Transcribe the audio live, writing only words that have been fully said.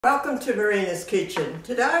Welcome to Marina's kitchen.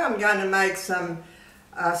 Today I'm going to make some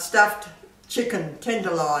stuffed chicken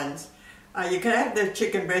tenderloins. You can have the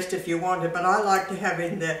chicken breast if you want it, but I like to have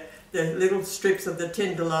in the little strips of the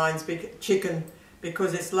tenderloins chicken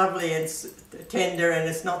because it's lovely and tender and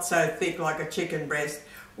it's not so thick like a chicken breast.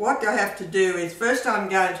 What I have to do is first I'm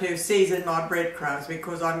going to season my breadcrumbs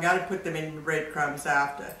because I'm going to put them in the breadcrumbs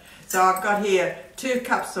after. So I've got here 2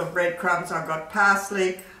 cups of breadcrumbs. I've got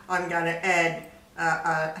parsley. I'm going to add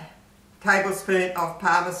a tablespoon of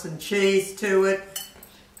parmesan cheese to it,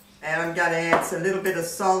 and I'm going to add a little bit of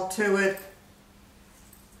salt to it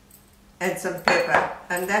and some pepper,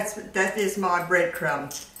 and that is my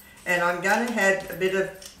breadcrumb. And I'm going to add a bit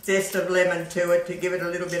of zest of lemon to it to give it a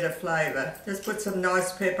little bit of flavour. Just put some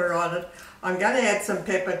nice pepper on it. I'm going to add some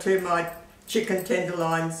pepper to my chicken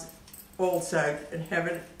tenderloins also and have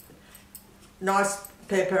a nice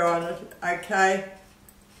pepper on it, okay?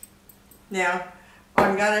 Now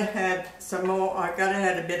I'm going to add some more, I'm going to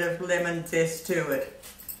add a bit of lemon zest to it.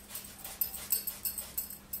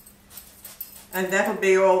 And that'll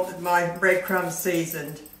be all my breadcrumbs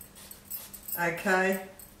seasoned. Okay.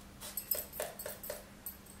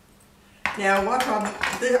 Now what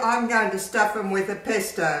I'm going to stuff them with a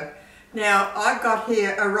pesto. Now I've got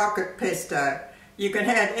here a Rocked Pesto. You can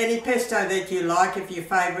add any pesto that you like if you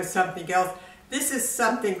favour something else. This is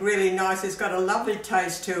something really nice. It's got a lovely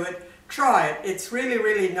taste to it. Try it. It's really,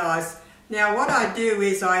 really nice. Now what I do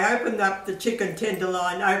is I open up the chicken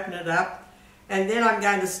tenderloin, open it up, and then I'm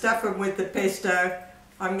going to stuff them with the pesto.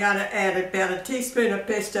 I'm going to add about a teaspoon of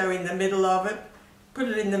pesto in the middle of it, put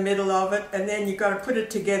it in the middle of it, and then you've got to put it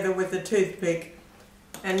together with a toothpick,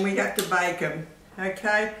 and we have to bake them.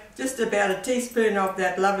 Okay, just about a teaspoon of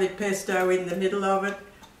that lovely pesto in the middle of it.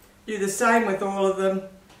 Do the same with all of them,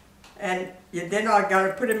 and then I'm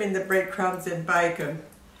going to put them in the breadcrumbs and bake them.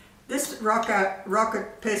 This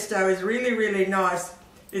Rocked Pesto is really, really nice.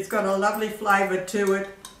 It's got a lovely flavour to it.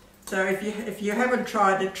 So if you haven't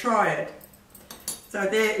tried it, try it. So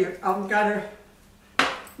there,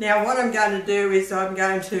 now what I'm going to do is I'm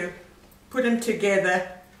going to put them together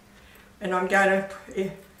and I'm going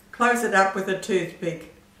to close it up with a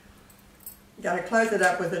toothpick. I'm going to close it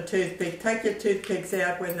up with a toothpick. Take your toothpicks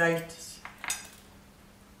out when they're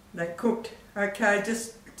cooked. Okay,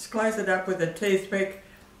 just close it up with a toothpick.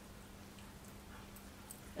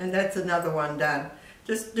 And that's another one done.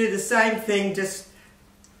 Just do the same thing, just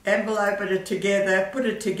envelope it together, put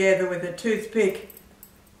it together with a toothpick.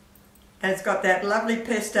 And it's got that lovely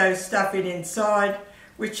pesto stuffing inside,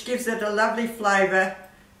 which gives it a lovely flavour.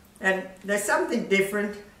 And there's something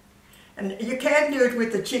different. And you can do it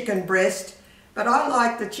with the chicken breast, but I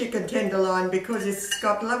like the chicken tenderloin because it's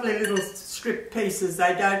got lovely little strip pieces.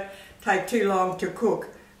 They don't take too long to cook.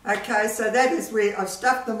 Okay, so that is where I've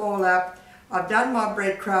stuffed them all up. I've done my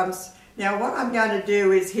breadcrumbs. Now what I'm going to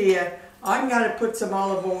do is here, I'm going to put some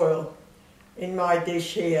olive oil in my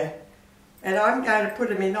dish here. And I'm going to put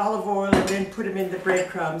them in olive oil and then put them in the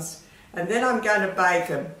breadcrumbs. And then I'm going to bake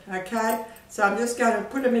them, okay? So I'm just going to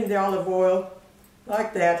put them in the olive oil,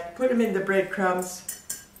 like that. Put them in the breadcrumbs.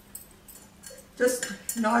 Just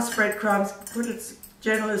nice breadcrumbs, put it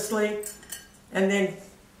generously. And then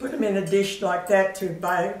put them in a dish like that to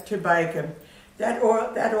bake them. That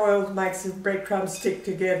oil makes the breadcrumbs stick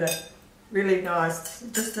together really nice.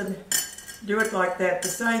 Just to do it like that, the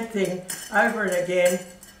same thing over and again.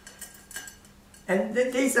 And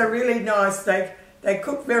these are really nice. They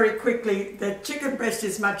cook very quickly. The chicken breast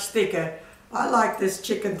is much thicker. I like this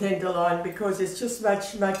chicken tenderloin because it's just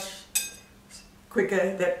much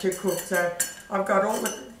quicker to cook. So I've got all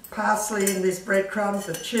the parsley in this breadcrumbs,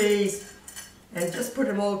 the cheese, and just put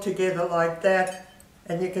them all together like that.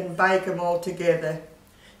 And you can bake them all together.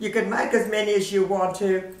 You can make as many as you want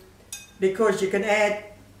to because you can add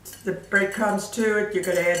the breadcrumbs to it, you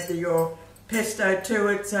can add your pesto to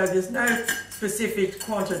it, so there's no specific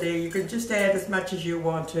quantity. You can just add as much as you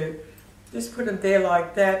want to. Just put them there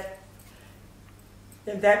like that.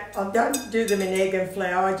 And I don't do them in egg and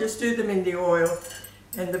flour, I just do them in the oil,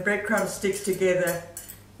 and the breadcrumb sticks together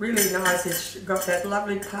really nice. It's got that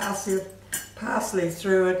lovely parsley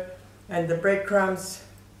through it. And the breadcrumbs,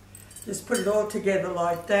 just put it all together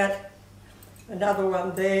like that. Another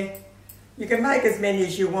one there. You can make as many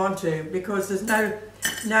as you want to because there's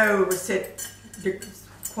no set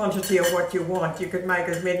quantity of what you want. You can make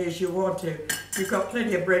as many as you want to. You've got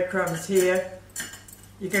plenty of breadcrumbs here.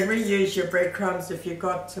 You can reuse your breadcrumbs if you've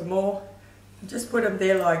got some more. Just put them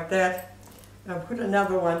there like that. And put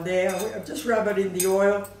another one there. I'll just rub it in the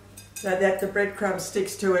oil so that the breadcrumb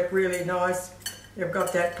sticks to it really nice. You've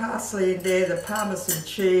got that parsley in there, the parmesan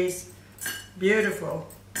cheese, beautiful.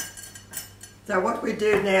 So what we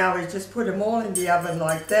do now is just put them all in the oven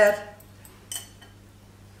like that.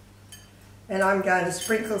 And I'm going to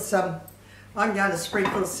sprinkle some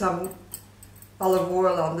olive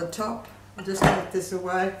oil on the top. I'll just take this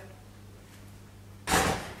away.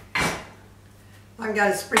 I'm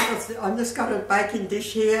just got a baking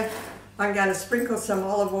dish here. I'm going to sprinkle some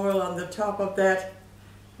olive oil on the top of that,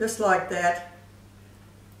 just like that.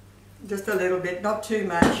 Just a little bit, not too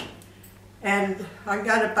much. And I'm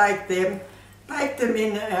going to bake them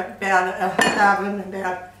in about an oven,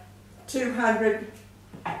 about 200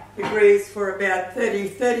 degrees for about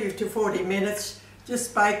 30 to 40 minutes.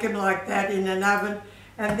 Just bake them like that in an oven.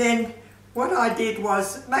 And then what I did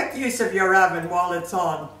was, make use of your oven while it's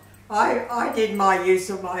on. I did my use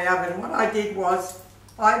of my oven. What I did was,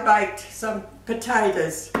 I baked some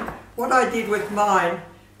potatoes. What I did with mine,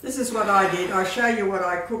 this is what I did. I'll show you what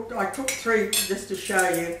I cooked. I cooked 3 just to show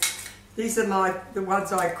you. These are the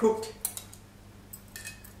ones I cooked.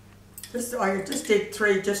 I just did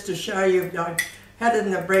 3 just to show you. I had it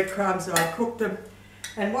in the breadcrumbs and I cooked them.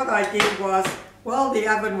 And what I did was, while the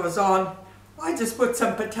oven was on, I just put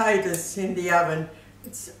some potatoes in the oven.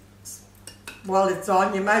 While it's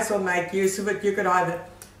on, you may as well make use of it. You could either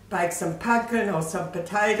bake some pumpkin or some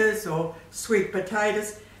potatoes or sweet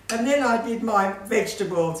potatoes. And then I did my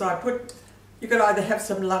vegetables. You could either have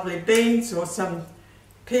some lovely beans or some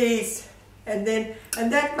peas. And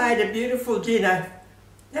that made a beautiful dinner.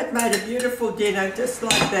 That made a beautiful dinner, just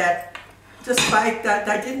like that. Just bake that.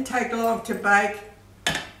 They didn't take long to bake.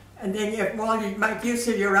 And then while you make use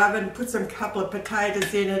of your oven, put some couple of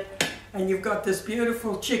potatoes in it. And you've got this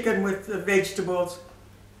beautiful chicken with the vegetables,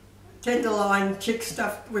 tenderloin chick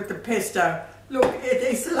stuffed with the pesto. Look,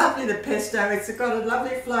 it's lovely, the pesto. It's got a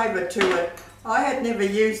lovely flavour to it. I had never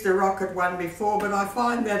used the rocket one before, but I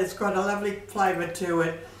find that it's got a lovely flavour to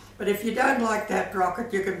it. But if you don't like that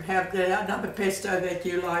rocket, you can have another pesto that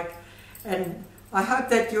you like. And I hope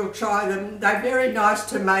that you'll try them. They're very nice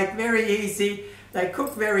to make, very easy. They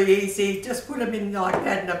cook very easy. Just put them in like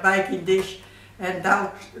that in a baking dish, and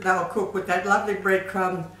they'll cook with that lovely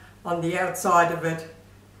breadcrumb on the outside of it.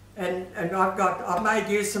 And I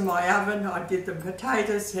made use of my oven. I did the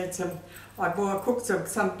potatoes, I cooked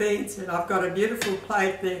some beans, and I've got a beautiful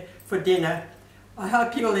plate there for dinner. I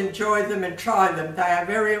hope you'll enjoy them and try them. They are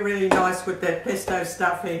very, really nice with that pesto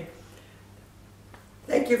stuffing.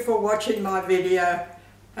 Thank you for watching my video.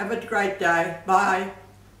 Have a great day. Bye.